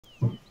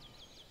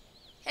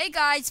Hey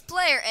guys,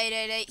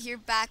 Player888 here,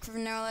 back from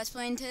another Let's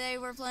Play. Today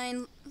we're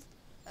playing,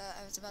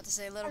 I was about to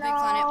say Little Big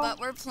Planet, but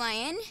we're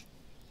playing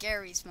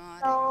Garry's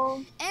mod.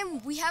 So,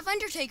 And we have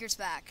Undertaker's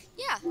back.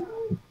 Yeah.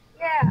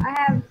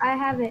 yeah, I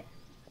have it.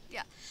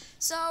 Yeah.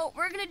 So,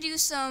 we're going to do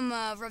some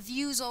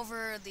reviews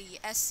over the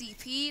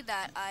SCP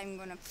that I'm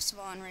going to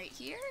spawn right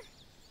here.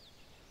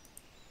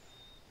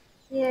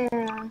 Yeah.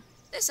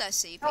 This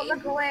SCP. Don't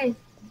look away.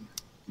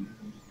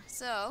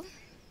 So,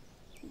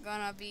 I'm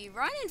going to be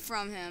running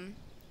from him.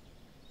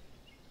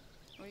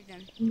 What are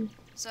you doing?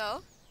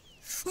 So,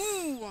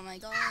 ooh, oh my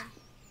god.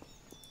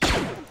 I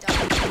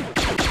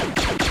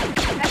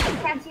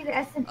can't see the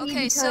SCP Okay,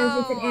 because so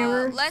it's an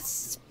error.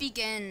 let's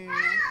begin.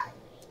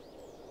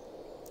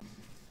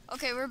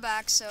 Okay, we're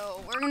back.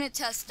 So we're gonna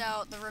test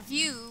out the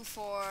review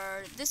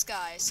for this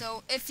guy.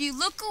 So if you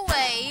look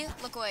away,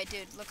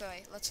 dude, look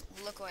away. Let's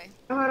look away.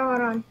 Hold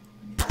on.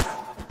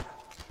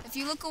 If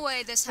you look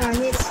away, this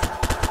happens.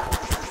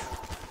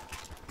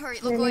 Hurry,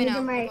 look away now.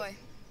 Look away.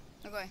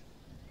 Look away.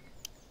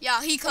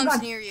 Yeah, he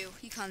comes near you.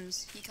 He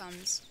comes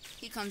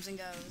and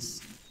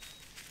goes.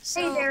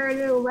 So, hey there,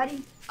 little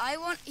buddy. I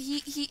want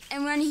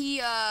and when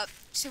he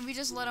should we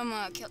just let him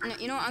kill? No,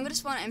 you know what, I'm gonna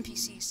spawn an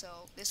NPC,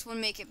 so this will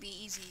make it be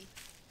easy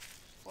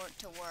for it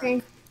to work.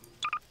 Okay.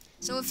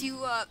 So if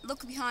you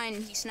look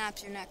behind, he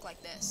snaps your neck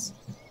like this.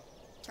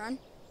 Turn.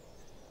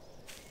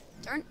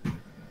 Alright,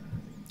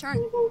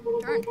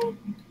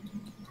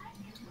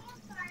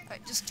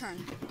 just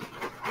turn.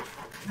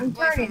 I'm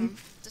turning.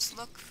 Just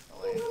look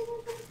away.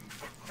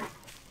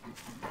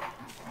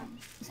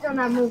 Still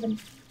not moving.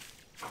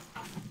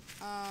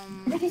 I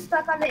think he's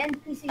stuck on the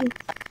NPC.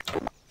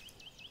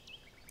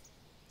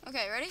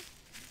 Okay, ready?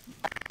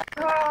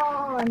 Come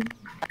on.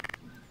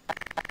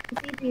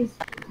 See if he's...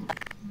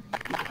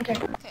 Okay.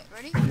 Okay,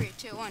 ready? 3,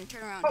 2, 1,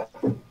 turn around.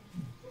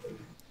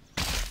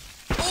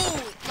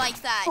 Oh,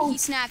 like that. He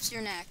snaps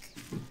your neck.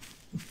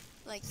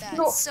 Like that.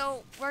 No.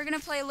 So, we're gonna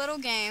play a little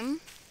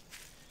game.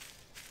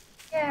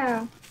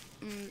 Yeah.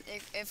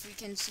 If we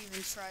can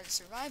even try to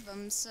survive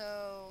him,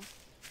 so...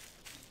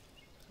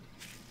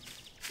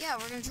 Yeah,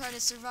 we're gonna try to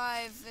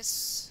survive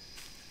this.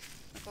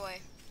 Look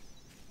away.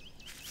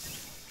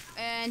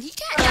 And he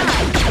can't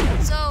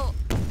die. So,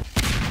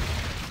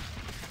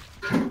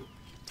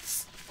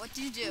 what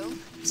do you do?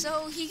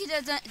 So he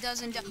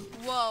doesn't die.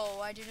 Whoa!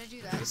 Why did I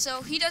do that?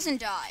 So he doesn't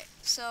die.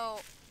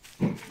 So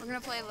we're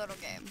gonna play a little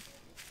game.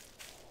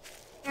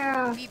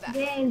 Yeah. Be back.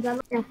 Games.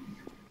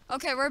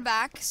 Okay, we're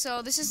back.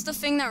 So this is the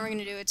thing that we're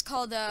gonna do. It's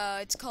called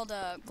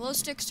glow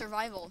stick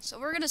survival. So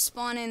we're gonna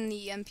spawn in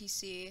the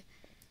NPC.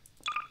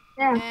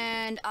 Yeah.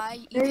 And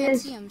you can't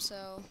see him,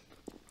 so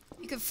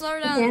you can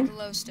float down the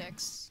glow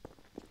sticks.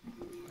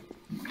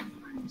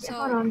 So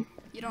hold on.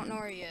 You don't know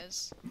where he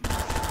is.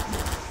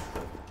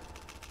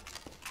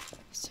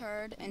 He's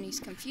heard and he's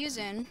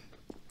confusing.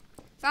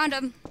 Found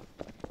him.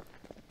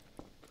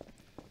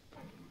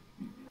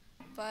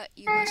 But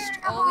you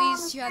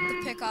must you have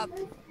to pick up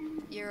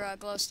your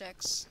glow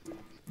sticks.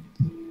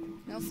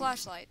 No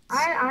flashlights.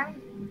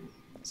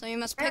 So you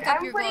must pick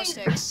up your glow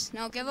sticks.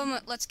 Now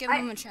let's give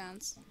him a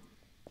chance.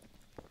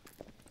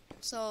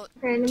 So,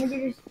 okay, let me do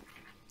this.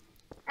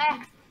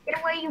 Get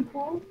away, you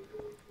fool.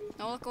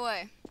 No, look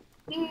away.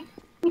 He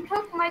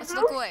took my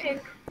glow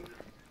stick.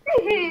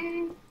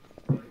 You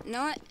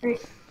know what?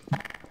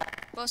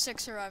 Glow stick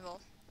survival.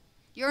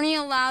 You're only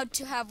allowed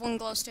to have one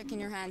glow stick in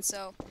your hand,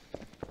 so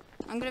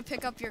I'm gonna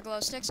pick up your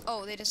glow sticks.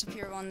 Oh, they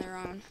disappear on their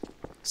own.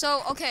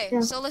 So, okay,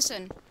 so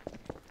listen.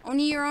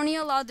 You're only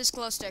allowed this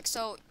glow stick,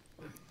 so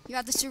you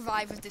have to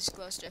survive with this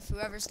glow stick.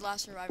 Whoever's the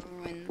last survivor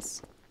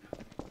wins.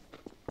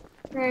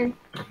 Okay.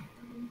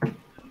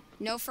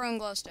 No throwing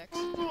glow sticks.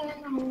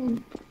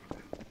 Okay.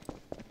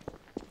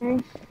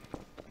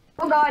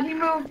 Oh god, he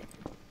moved.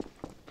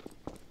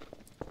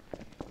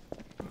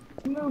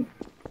 He moved.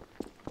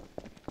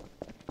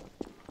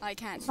 I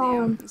can't see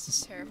him. This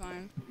is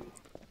terrifying.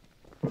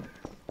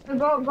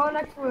 Go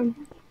next to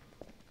him.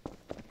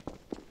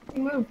 He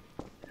moved.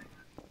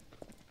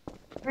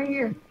 Right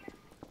here.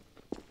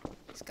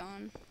 He's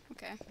gone.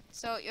 Okay.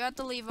 So you have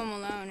to leave him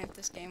alone if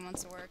this game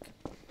wants to work.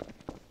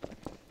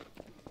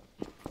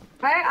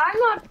 I'm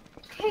not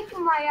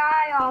taking my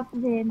eye off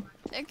of him.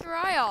 Take your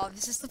eye off.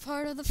 This is the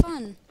part of the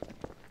fun.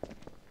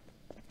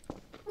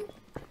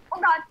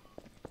 Oh god.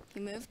 He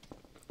moved.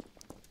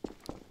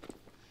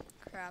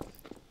 Crap.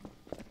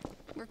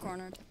 We're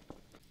cornered.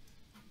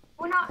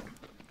 We're not.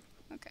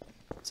 Okay.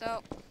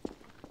 So.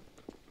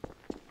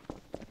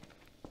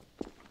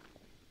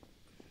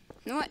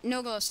 You know what?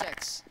 No glow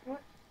sticks.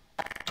 What?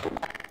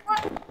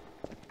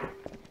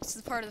 This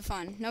is the part of the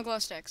fun. No glow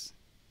sticks.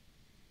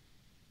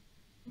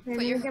 Okay,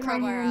 Put your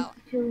crowbar out.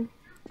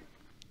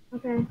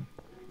 Okay.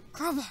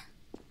 Crowbar.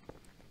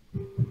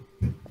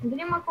 I'm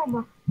getting my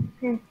crowbar.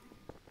 Okay.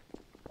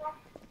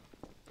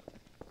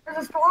 There's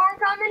a storm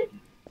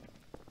coming.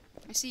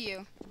 I see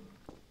you.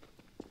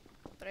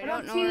 But I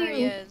don't know where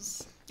he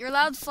is. You're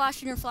allowed to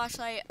flash in your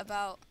flashlight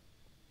about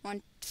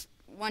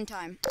one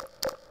time.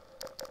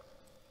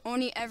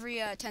 Only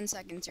every 10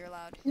 seconds you're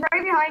allowed. He's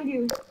right behind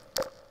you.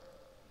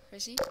 Where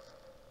is he?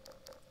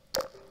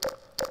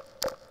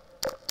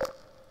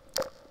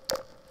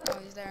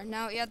 there.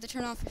 Now you have to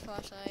turn off your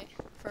flashlight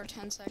for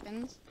 10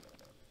 seconds.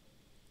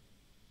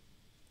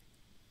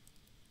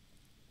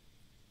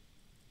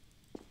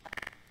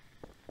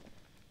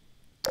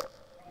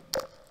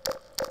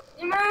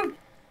 You moved.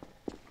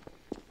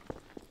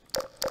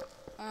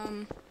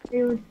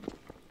 Dude.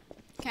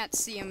 Can't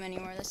see him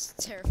anywhere. That's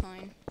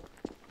terrifying.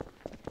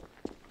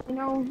 I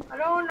know. I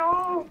don't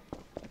know.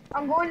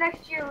 I'm going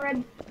next to your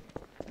red.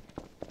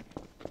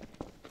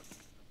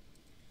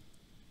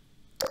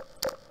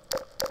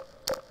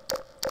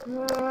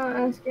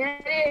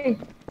 Scary.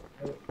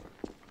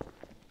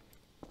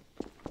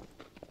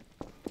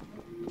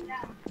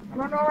 I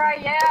don't know where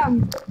I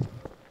am.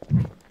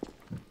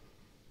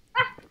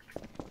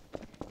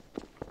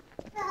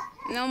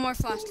 No more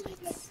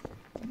flashlights.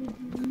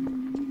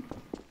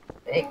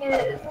 Thing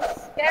is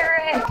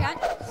scary. I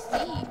can't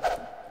see.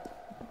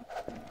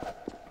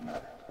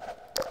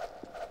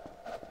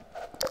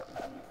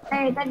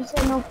 Hey, I thought you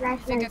said no I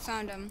think I flashlight.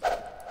 found him.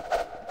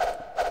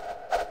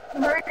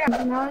 You heard him.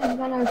 Now he's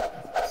gonna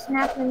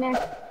snap the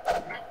neck.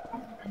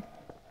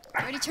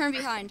 Already turned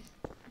behind.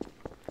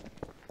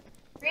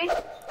 3,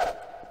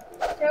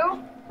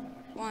 2,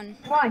 1.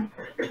 1.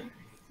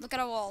 Look at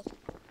a wall.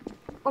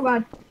 Oh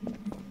god.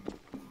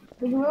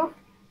 Did you move?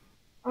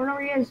 I don't know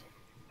where he is.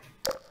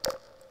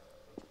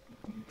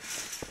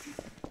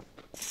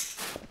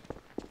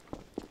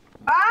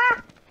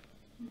 Ah!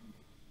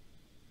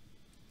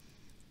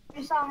 I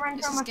just saw him run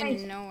This from is my getting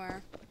face.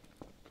 nowhere.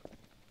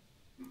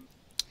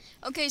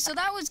 Okay, so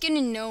that was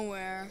getting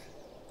nowhere.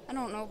 I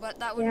don't know, but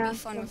that would Yeah. be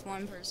fun with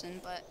one person,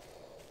 but...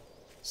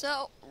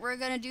 So, we're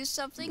gonna do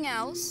something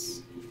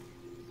else.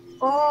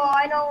 Oh,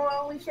 I know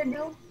what we should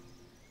do.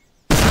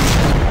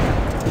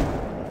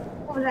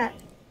 What was that?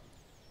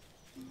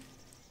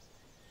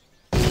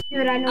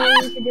 Dude, I know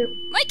what we should do.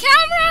 My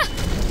camera!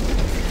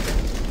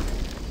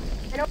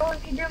 I know what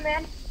we can do,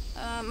 man.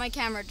 My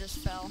camera just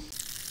fell.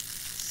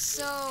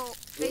 So,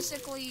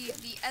 basically,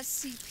 the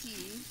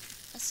SCP,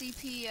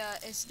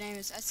 his name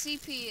is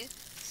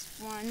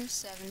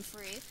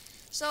SCP-173.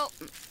 So,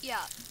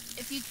 yeah,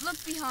 if you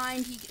look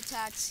behind, he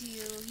attacks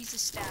you. He's a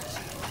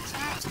statue.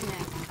 Snaps your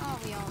neck. Oh,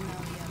 we all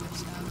know the other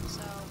stuff.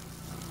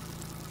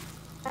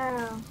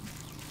 Oh.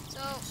 So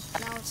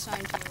now it's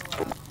time to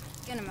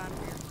get him out of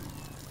here.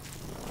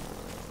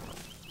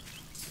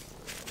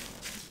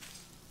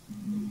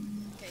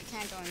 Okay,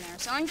 can't go in there.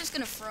 So I'm just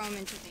gonna throw him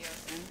into the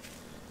ocean.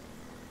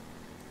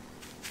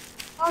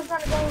 I was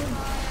gonna go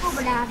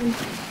scuba diving.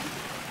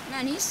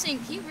 Man, he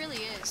really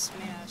is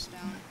made out of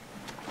stone.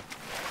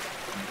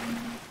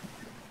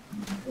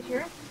 You sure?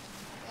 Yeah,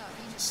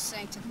 he just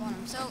sank to the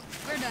bottom. So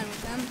we're done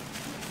with him.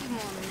 He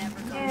will never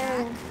come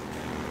Yeah. back.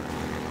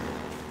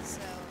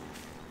 So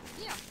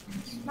yeah.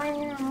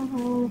 Fine.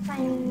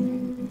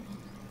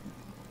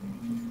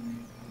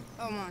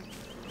 Oh my.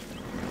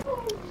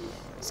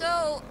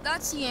 So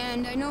that's the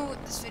end. I know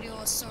this video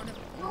was sort of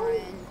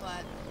boring,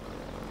 but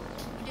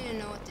we didn't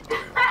know what to do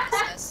with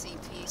this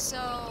SCP.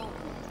 So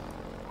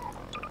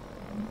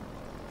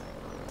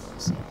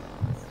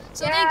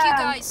thank you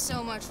guys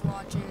so much for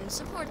watching.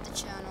 Support the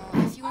channel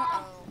if you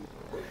want.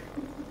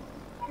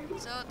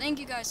 So thank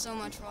you guys so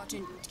much for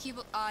watching. Keep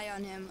an eye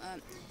on him.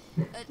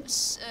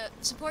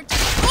 Support.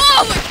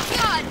 Oh my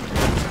God!